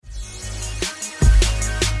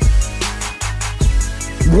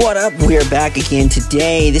What up? We're back again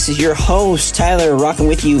today. This is your host, Tyler, rocking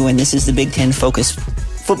with you, and this is the Big Ten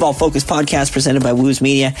Football Focus podcast presented by Woos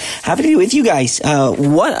Media. Happy to be with you guys.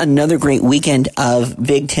 What another great weekend of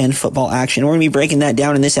Big Ten football action. We're going to be breaking that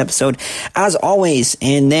down in this episode, as always,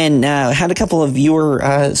 and then had a couple of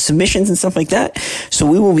viewer submissions and stuff like that, so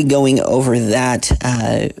we will be going over that.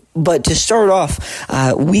 But to start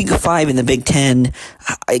off, week 5 in the Big Ten,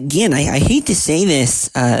 again, I hate to say this,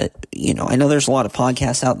 I know there's a lot of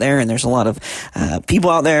podcasts out there and there's a lot of people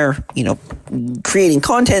out there, creating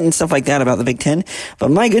content and stuff like that about the Big Ten.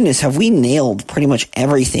 But my goodness, have we nailed pretty much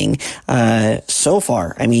everything so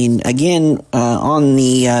far? I mean, again, on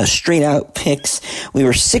the straight out picks, we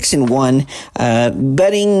were 6-1,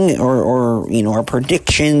 betting or our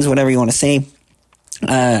predictions, whatever you want to say,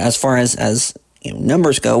 as far as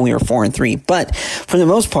numbers go, we were 4-3, but for the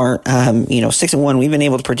most part, 6-1, we've been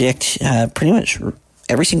able to predict pretty much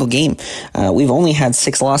every single game. We've only had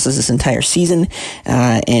 6 losses this entire season,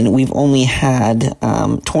 and we've only had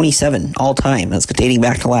 27 all time. That's dating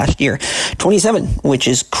back to last year. 27, which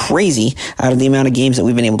is crazy out of the amount of games that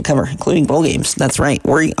we've been able to cover, including bowl games. That's right.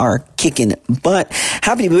 We are kicking butt.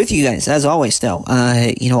 Happy to be with you guys, as always, still.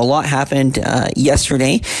 A lot happened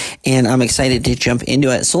yesterday, and I'm excited to jump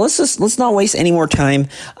into it. So let's not waste any more time.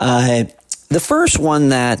 The first one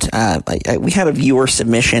that we had a viewer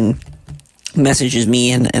submission messages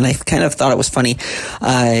me, and I kind of thought it was funny.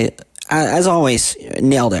 As always,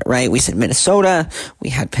 nailed it, right? We said Minnesota, we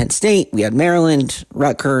had Penn State, we had Maryland,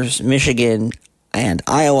 Rutgers, Michigan, and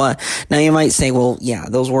Iowa. Now you might say, well, yeah,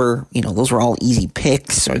 those were all easy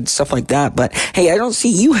picks or stuff like that. But hey, I don't see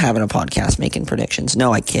you having a podcast making predictions.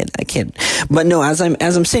 No, I kid. But no, as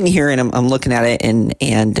I'm sitting here and I'm looking at it, and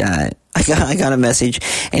I got a message,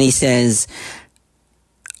 and he says,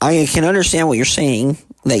 I can understand what you're saying,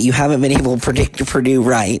 that you haven't been able to predict Purdue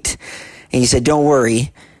right. And he said, don't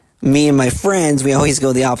worry, me and my friends, we always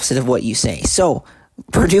go the opposite of what you say. So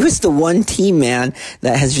Purdue is the one team, man,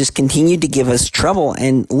 that has just continued to give us trouble.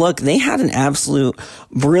 And look, they had an absolute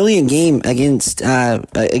brilliant game against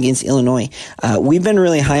Illinois. We've been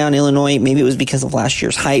really high on Illinois. Maybe it was because of last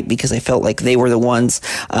year's hype, because I felt like they were the ones,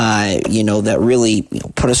 that really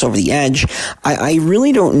put us over the edge. I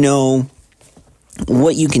really don't know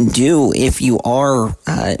what you can do if you are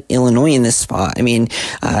Illinois in this spot. I mean,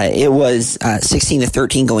 it was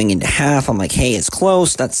 16-13 going into half. I'm like, hey, it's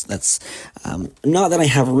close. That's not that I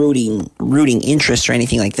have rooting interest or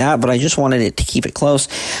anything like that, but I just wanted it to keep it close.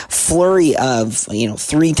 Flurry of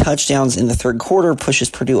 3 touchdowns in the third quarter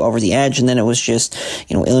pushes Purdue over the edge, and then it was just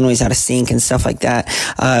Illinois out of sync and stuff like that.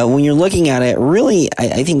 When you're looking at it, really,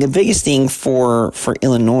 I think the biggest thing for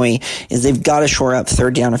Illinois is they've got to shore up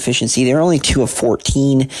third down efficiency. They're only 2 of 14.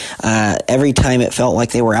 Every time it felt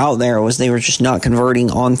like they were out there, they were just not converting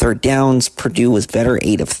on third downs. Purdue was better,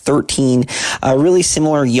 8 of 13. Really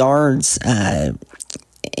similar yards,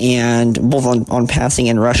 and both on passing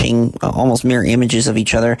and rushing, almost mirror images of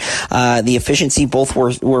each other. The efficiency, both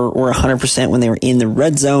were 100% when they were in the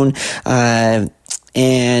red zone.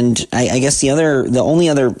 And I guess the only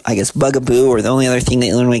other bugaboo, or the only other thing that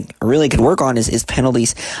Illinois really could work on is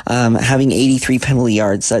penalties. Having 83 penalty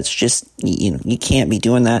yards, that's just, you can't be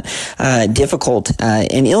doing that. Difficult.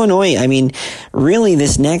 And Illinois, I mean, really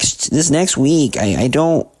this next week, I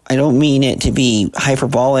don't mean it to be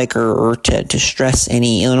hyperbolic or to stress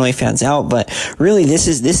any Illinois fans out, but really this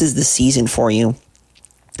is the season for you.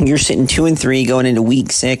 You're sitting 2-3 going into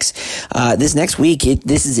week 6. This next week,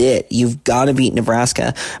 this is it. You've got to beat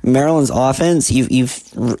Nebraska. Maryland's offense,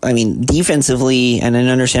 defensively, and I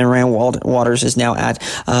understand Ryan Waters is now at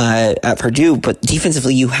Purdue, but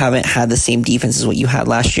defensively, you haven't had the same defense as what you had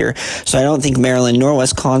last year. So I don't think Maryland nor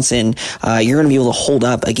Wisconsin, you're going to be able to hold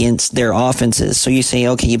up against their offenses. So you say,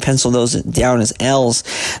 okay, you pencil those down as L's.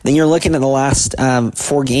 Then you're looking at the last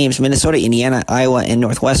 4 games: Minnesota, Indiana, Iowa, and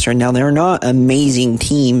Northwestern. Now, they're not amazing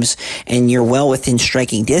teams, and you're well within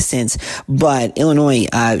striking distance, but Illinois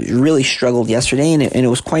really struggled yesterday, and it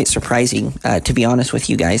was quite surprising, to be honest with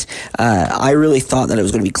you guys. I really thought that it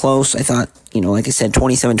was going to be close. I thought, like I said,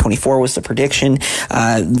 27-24 was the prediction.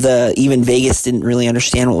 Even Vegas didn't really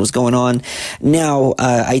understand what was going on. Now,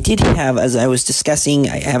 I did have, as I was discussing,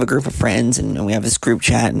 I have a group of friends, and we have this group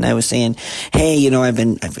chat, and I was saying, hey, I've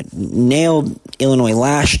been nailed Illinois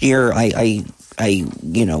last year.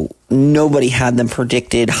 Nobody had them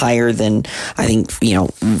predicted higher than, I think,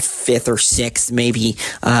 5th or 6th, maybe,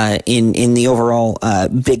 in the overall,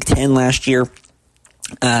 Big Ten last year.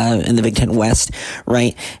 In the Big Ten West,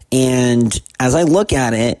 right? And as I look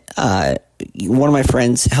at it, one of my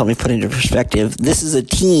friends helped me put into perspective. This is a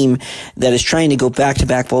team that is trying to go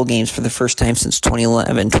back-to-back bowl games for the first time since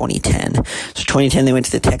 2011, 2010. So 2010, they went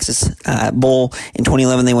to the Texas Bowl. In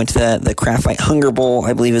 2011, they went to the Kraft Fight Hunger Bowl,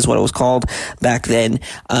 I believe is what it was called back then.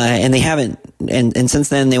 And they haven't, and since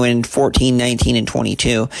then, they went in 14, 19, and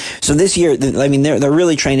 22. So this year, I mean, they're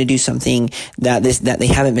really trying to do something that they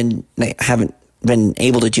haven't been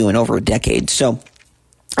able to do in over a decade. So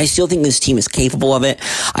I still think this team is capable of it.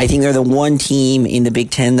 I think they're the one team in the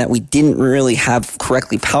Big Ten that we didn't really have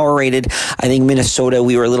correctly power rated. I think Minnesota,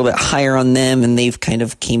 we were a little bit higher on them, and they've kind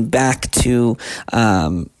of came back to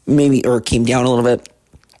came down a little bit.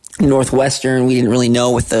 Northwestern, we didn't really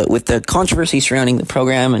know with the controversy surrounding the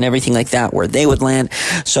program and everything like that where they would land.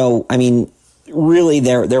 So, I mean, really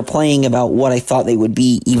they're playing about what I thought they would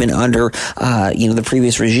be even under the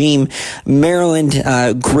previous regime. Maryland,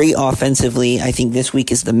 great offensively. I think this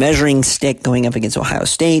week is the measuring stick going up against Ohio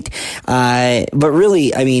State. But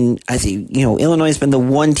really, I mean, I think Illinois has been the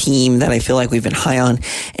one team that I feel like we've been high on,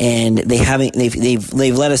 and they've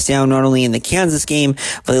let us down not only in the Kansas game,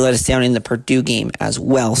 but they let us down in the Purdue game as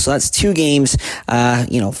well. So that's two games.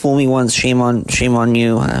 Fool me once, shame on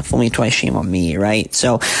you. Fool me twice, shame on me. Right.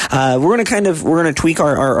 So we're gonna tweak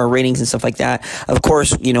our ratings and stuff like that. Of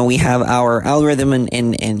course, we have our algorithm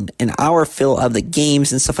and our fill of the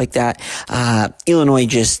games and stuff like that. Illinois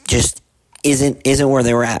just isn't where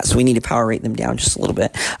they were at, so we need to power rate them down just a little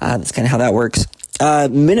bit. That's kind of how that works.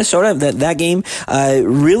 Minnesota, that game,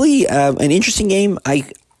 really an interesting game.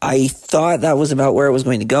 I thought that was about where it was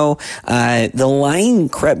going to go. The line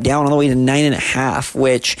crept down all the way to 9.5,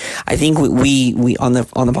 which I think we on the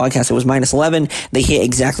podcast, it was -11. They hit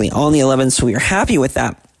exactly on the 11, so we were happy with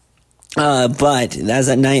that. But as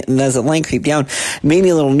that line creeped down, made me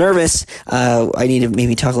a little nervous. I need to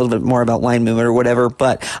maybe talk a little bit more about line movement or whatever.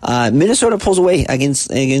 But Minnesota pulls away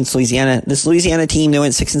against Louisiana. This Louisiana team, they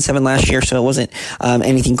went 6-7 last year, so it wasn't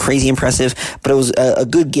anything crazy impressive. But it was a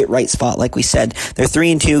good get right spot, like we said. They're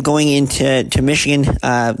 3-2 going into Michigan.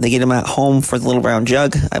 They get them at home for the Little Brown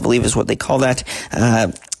Jug, I believe is what they call that.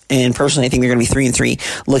 And personally, I think they're going to be 3-3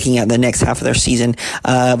 looking at the next half of their season.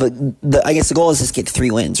 But I guess the goal is just get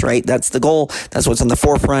 3 wins, right? That's the goal. That's what's on the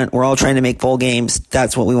forefront. We're all trying to make bowl games.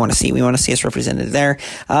 That's what we want to see. We want to see us represented there.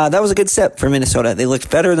 That was a good step for Minnesota. They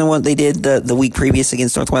looked better than what they did the week previous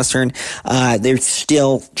against Northwestern. They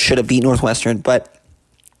still should have beat Northwestern, but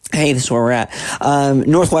hey, this is where we're at.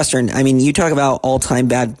 Northwestern, I mean, you talk about all-time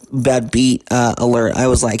bad beat alert. I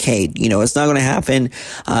was like, hey, it's not going to happen.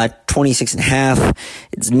 26.5.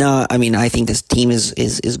 It's not, I mean, I think this team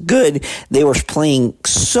is good. They were playing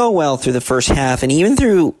so well through the first half, and even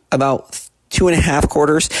through about 2.5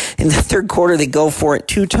 quarters. In the third quarter, they go for it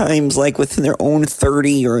 2 times, like within their own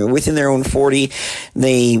 30 or within their own 40.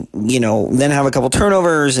 They, then have a couple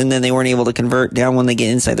turnovers, and then they weren't able to convert down when they get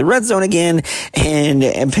inside the red zone again, and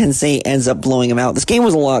Penn State ends up blowing them out. This game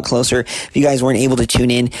was a lot closer. If you guys weren't able to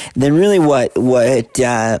tune in, then really what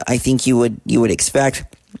I think you would expect.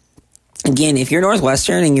 Again, if you're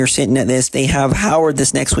Northwestern and you're sitting at this, they have Howard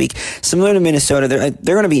this next week. Similar to Minnesota, they're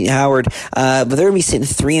going to beat Howard, but they're going to be sitting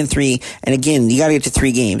 3-3. And again, you got to get to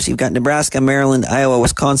 3 games. You've got Nebraska, Maryland, Iowa,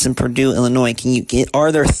 Wisconsin, Purdue, Illinois.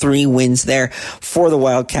 Are there 3 wins there for the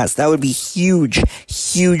Wildcats? That would be huge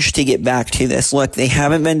to get back to this. Look, they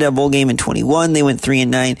haven't been to a bowl game in 21. They went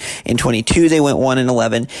 3-9. In 22, they went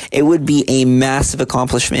 1-11. It would be a massive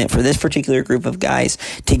accomplishment for this particular group of guys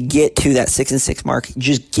to get to that 6-6 mark.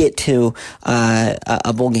 Just get to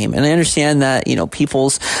a bowl game. And I understand that,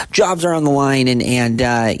 people's jobs are on the line and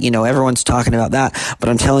everyone's talking about that, but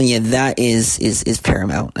I'm telling you, that is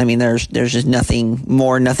paramount. I mean, there's just nothing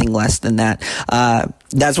more, nothing less than that.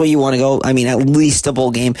 That's what you want to go. I mean, at least a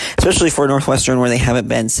bowl game, especially for Northwestern where they haven't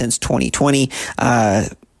been since 2020.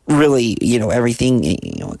 Really, everything,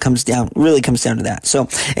 comes down to that. So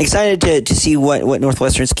excited to see what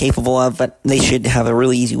Northwestern is capable of, but they should have a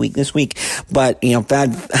really easy week this week. But,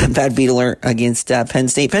 bad beat alert against Penn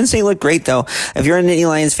State. Penn State looked great though. If you're a Nittany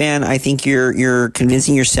Lions fan, I think you're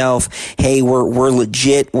convincing yourself, hey, we're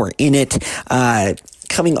legit, we're in it.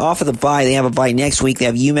 Coming off of the bye, they have a bye next week. They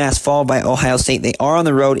have UMass followed by Ohio State. They are on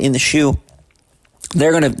the road in the shoe.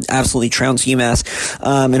 They're going to absolutely trounce UMass,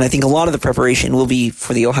 and I think a lot of the preparation will be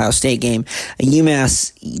for the Ohio State game.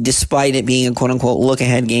 UMass, despite it being a quote-unquote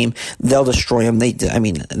look-ahead game, they'll destroy them.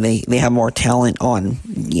 They have more talent on,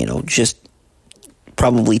 just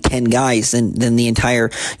probably 10 guys than the entire,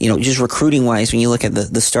 just recruiting wise, when you look at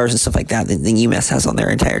the stars and stuff like that UMass has on their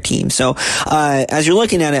entire team. So, as you're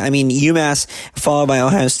looking at it, UMass followed by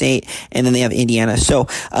Ohio State, and then they have Indiana. So,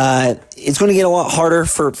 it's going to get a lot harder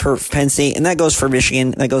for Penn State, and that goes for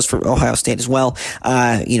Michigan, that goes for Ohio State as well.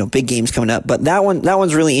 Big games coming up, but that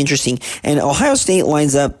one's really interesting. And Ohio State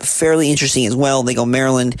lines up fairly interesting as well. They go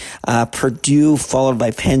Maryland, Purdue, followed by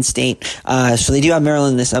Penn State. So they do have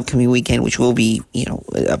Maryland this upcoming weekend, which will be,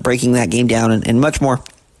 breaking that game down and much more.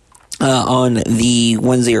 On the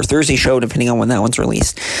Wednesday or Thursday show, depending on when that one's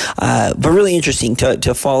released. But really interesting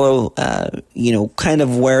to follow, kind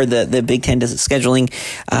of where the Big Ten does its scheduling,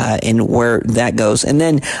 and where that goes. And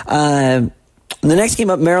then, the next game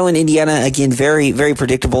up, Maryland, Indiana, again, very, very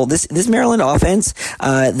predictable. This Maryland offense,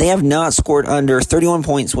 they have not scored under 31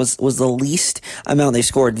 points was the least amount they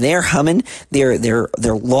scored. They're humming. They're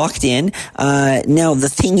locked in. Now the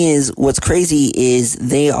thing is, what's crazy is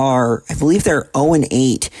I believe they're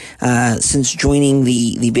 0-8, since joining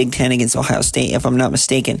the Big Ten against Ohio State, if I'm not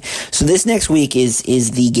mistaken. So this next week is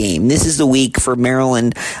the game. This is the week for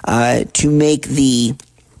Maryland, to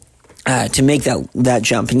make that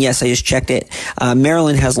jump. And yes, I just checked it.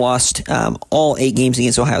 Maryland has lost all 8 games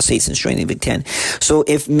against Ohio State since joining the Big Ten. So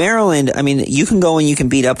if Maryland, you can go and you can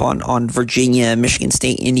beat up on Virginia, Michigan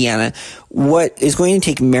State, Indiana. What is going to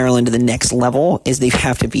take Maryland to the next level is they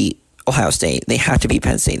have to beat Ohio State. They have to beat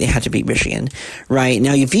Penn State. They have to beat Michigan. Right?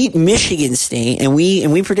 Now you beat Michigan State, and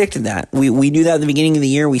we predicted that. We knew that at the beginning of the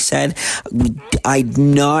year. We said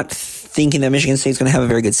I'm not thinking that Michigan State's going to have a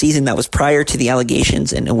very good season. That was prior to the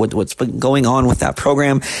allegations and what's been going on with that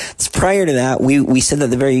program. It's prior to that. We said that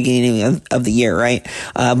at the very beginning of the year, right?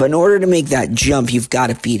 But in order to make that jump, you've got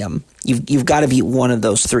to beat them. You've got to beat one of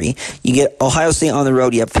those 3. You get Ohio State on the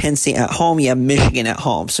road, you have Penn State at home, you have Michigan at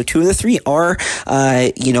home. So 2 of the 3 are,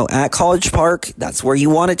 at College Park. That's where you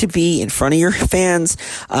want it to be, in front of your fans.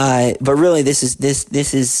 But really, this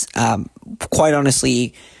is quite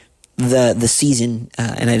honestly the season,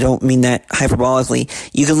 and I don't mean that hyperbolically.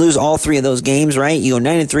 You can lose all 3 of those games, right? You go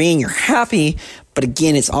 9-3 and you're happy, but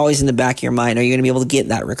again, it's always in the back of your mind. Are you going to be able to get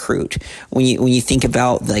that recruit when you think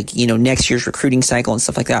about next year's recruiting cycle and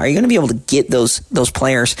stuff like that? Are you going to be able to get those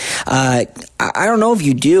players? I don't know if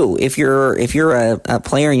you do. If you're a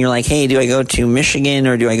player and you're like, hey, do I go to Michigan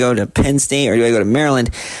or do I go to Penn State or do I go to Maryland?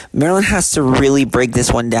 Maryland has to really break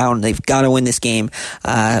this one down. They've got to win this game.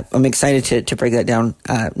 I'm excited to break that down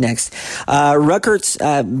next. Rutgers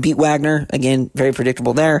beat Wagner. Again, very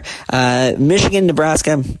predictable there. Michigan,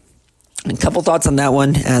 Nebraska. A couple thoughts on that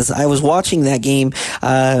one. As I was watching that game,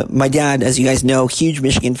 my dad, as you guys know, huge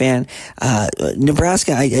Michigan fan.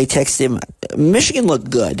 Nebraska, I texted him, Michigan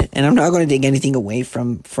looked good, and I'm not going to take anything away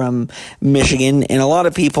from Michigan. And a lot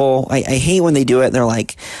of people, I hate when they do it. They're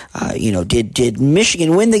like, did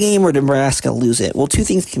Michigan win the game or did Nebraska lose it? Well, 2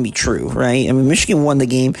 things can be true, right? Michigan won the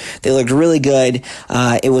game. They looked really good.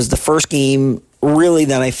 It was the first game really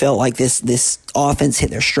that I felt like this offense hit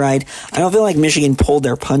their stride. I don't feel like Michigan pulled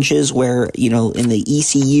their punches where, in the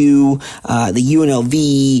ECU, the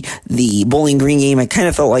UNLV, the Bowling Green game, I kind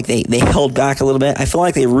of felt like they held back a little bit. I feel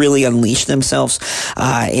like they really unleashed themselves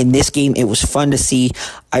in this game. It was fun to see.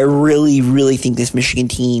 I really, really think this Michigan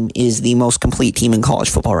team is the most complete team in college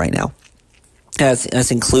football right now. That's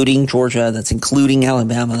including Georgia, that's including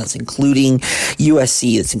Alabama, that's including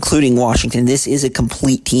USC, that's including Washington. This is a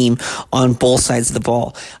complete team on both sides of the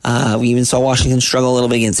ball. We even saw Washington struggle a little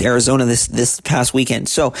bit against Arizona this past weekend.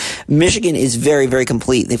 So Michigan is very, very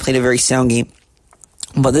complete. They played a very sound game.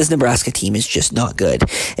 But this Nebraska team is just not good.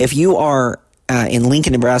 If you are in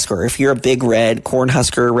Lincoln, Nebraska, or if you're a Big Red,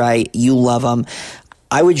 Cornhusker, right, you love them,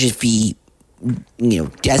 I would just be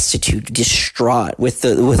destitute, distraught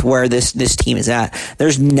with where this team is at.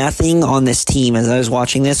 There's nothing on this team as I was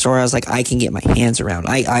watching this where I was like, I can get my hands around.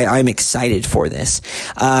 I'm excited for this.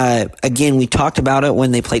 Again, we talked about it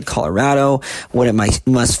when they played Colorado, what it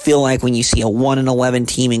must feel like when you see a 1-11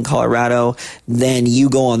 team in Colorado, then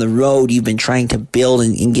you go on the road, you've been trying to build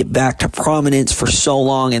and get back to prominence for so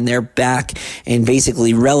long, and they're back and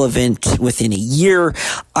basically relevant within a year.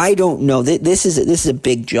 I don't know. This is a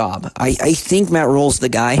big job. I think Matt Rule's the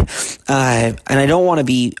guy, and I don't want to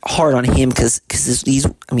be hard on him because he's.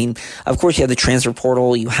 Of course you have the transfer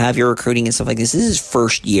portal, you have your recruiting and stuff like this. This is his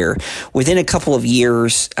first year. Within a couple of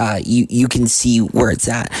years, you can see where it's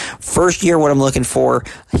at. First year, what I'm looking for,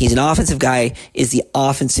 he's an offensive guy. Is the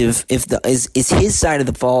offensive is his side of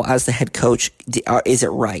the ball as the head coach? Is it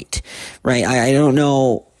right? Right? I don't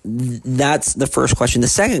know. That's the first question. The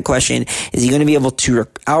second question is, he going to be able to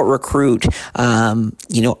out-recruit, Iowa?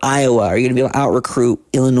 Are you going to be able to out-recruit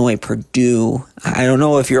Illinois, Purdue, I don't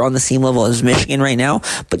know if you're on the same level as Michigan right now,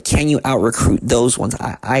 but can you out-recruit those ones?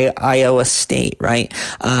 Iowa State, right?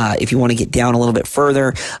 If you want to get down a little bit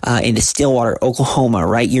further, into Stillwater, Oklahoma,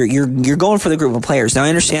 right? You're going for the group of players. Now, I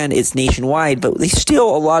understand it's nationwide, but they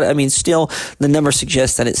still the numbers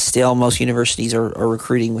suggest that it's still most universities are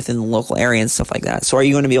recruiting within the local area and stuff like that. So are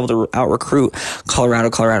you going to be able to out-recruit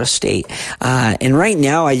Colorado State? And right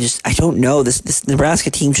now, I don't know. This Nebraska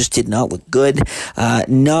team just did not look good.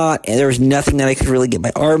 There was nothing that I could really get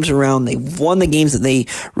my arms around. They won the games that they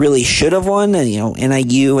really should have won,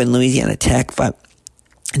 NIU and Louisiana Tech, but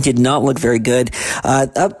did not look very good.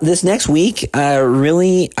 Up this next week, I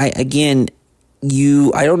don't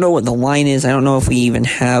know what the line is. I don't know if we even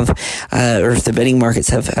have, or if the betting markets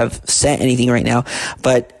have set anything right now,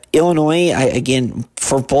 but Illinois,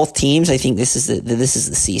 for both teams, I think this is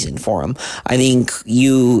the season for them. I think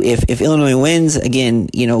if Illinois wins, again,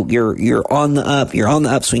 you're on the up, you're on the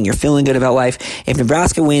upswing, you're feeling good about life. If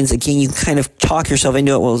Nebraska wins, again, you kind of talk yourself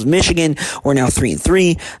into it. Well, it's Michigan, we're now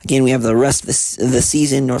 3-3. Again, we have the rest of the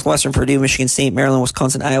season: Northwestern, Purdue, Michigan State, Maryland,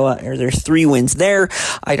 Wisconsin, Iowa. Are there 3 wins there?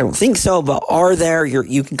 I don't think so, but are there?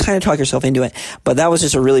 You can kind of talk yourself into it. But that was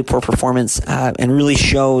just a really poor performance, and really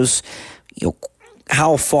shows,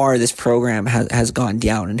 how far this program has gone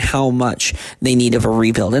down and how much they need of a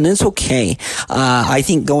rebuild. And it's okay. I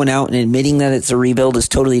think going out and admitting that it's a rebuild is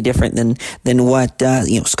totally different than what,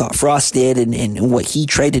 Scott Frost did and what he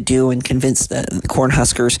tried to do and convince the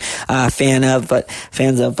Cornhuskers, fans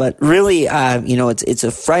of. But really, it's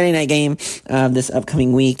a Friday night game, this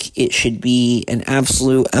upcoming week. It should be an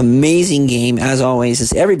absolute amazing game, as always.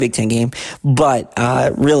 It's every Big Ten game. But,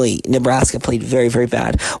 really, Nebraska played very, very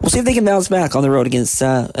bad. We'll see if they can bounce back on the road against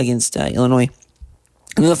Illinois.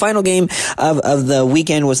 And then the final game of the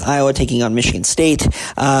weekend was Iowa taking on Michigan State.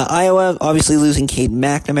 Iowa obviously losing Cade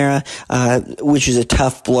McNamara, which is a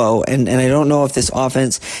tough blow. And I don't know if this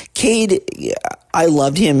offense, Cade, I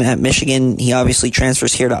loved him at Michigan. He obviously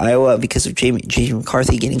transfers here to Iowa because of J.J.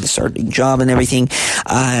 McCarthy getting the starting job and everything.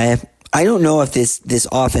 I don't know if this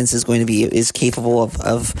offense is going to be is capable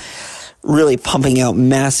of really pumping out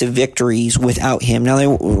massive victories without him. Now, they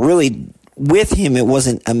really, with him, it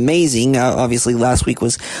wasn't amazing. Obviously, last week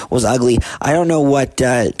was ugly. I don't know what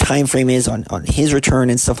time frame is on his return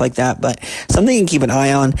and stuff like that, but something you can keep an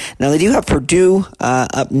eye on. Now, they do have Purdue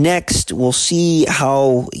up next. We'll see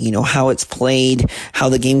how it's played, how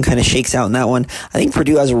the game kind of shakes out in that one. I think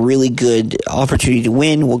Purdue has a really good opportunity to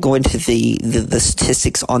win. We'll go into the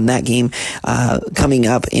statistics on that game coming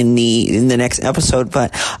up in the next episode.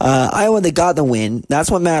 But Iowa, they got the win. That's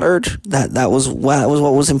what mattered. That was what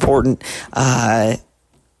was important.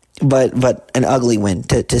 But an ugly win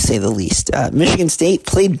to say the least. Michigan State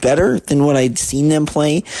played better than what I'd seen them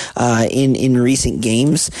play in recent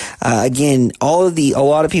games. Again, a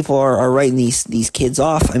lot of people are writing these kids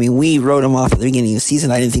off. I mean, we wrote them off at the beginning of the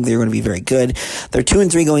season. I didn't think they were going to be very good. They're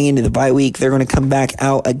 2-3 going into the bye week. They're going to come back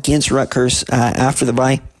out against Rutgers after the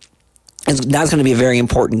bye. That's going to be a very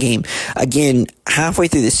important game. Again, halfway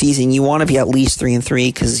through the season, you want to be at least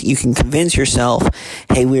 3-3 because you can convince yourself,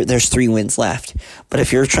 hey, there's 3 wins left. But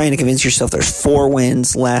if you're trying to convince yourself there's 4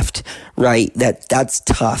 wins left, right, that's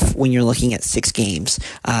tough when you're looking at 6 games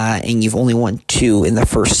and you've only won 2 in the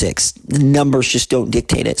first 6. The numbers just don't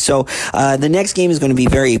dictate it. So the next game is going to be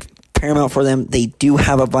very paramount for them. They do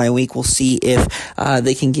have a bye week. We'll see if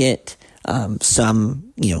they can get some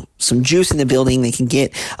juice in the building. They can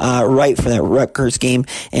get right for that Rutgers game,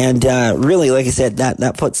 and really, like I said,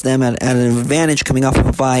 that puts them at an advantage coming off of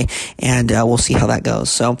a bye, and we'll see how that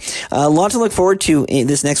goes. So a lot to look forward to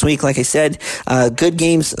this next week. Like I said, good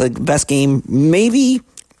games. Best game maybe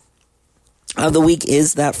of the week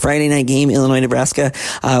is that Friday night game, Illinois-Nebraska.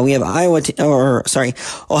 We have Ohio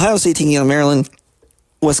State taking on Maryland,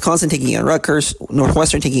 Wisconsin taking on Rutgers,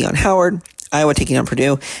 Northwestern taking on Howard, Iowa taking on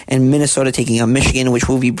Purdue, and Minnesota taking on Michigan, which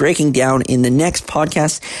we'll be breaking down in the next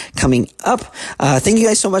podcast coming up. Thank you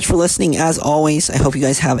guys so much for listening. As always, I hope you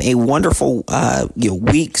guys have a wonderful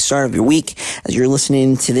week, start of your week, as you're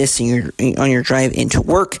listening to this and you're on your drive into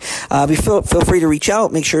work. Feel free to reach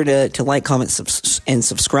out. Make sure to like, comment, and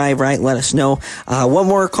subscribe, right? Let us know what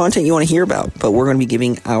more content you want to hear about. But we're going to be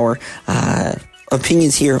giving our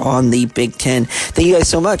opinions here on the Big Ten. Thank you guys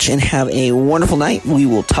so much and have a wonderful night. We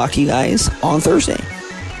will talk to you guys on Thursday.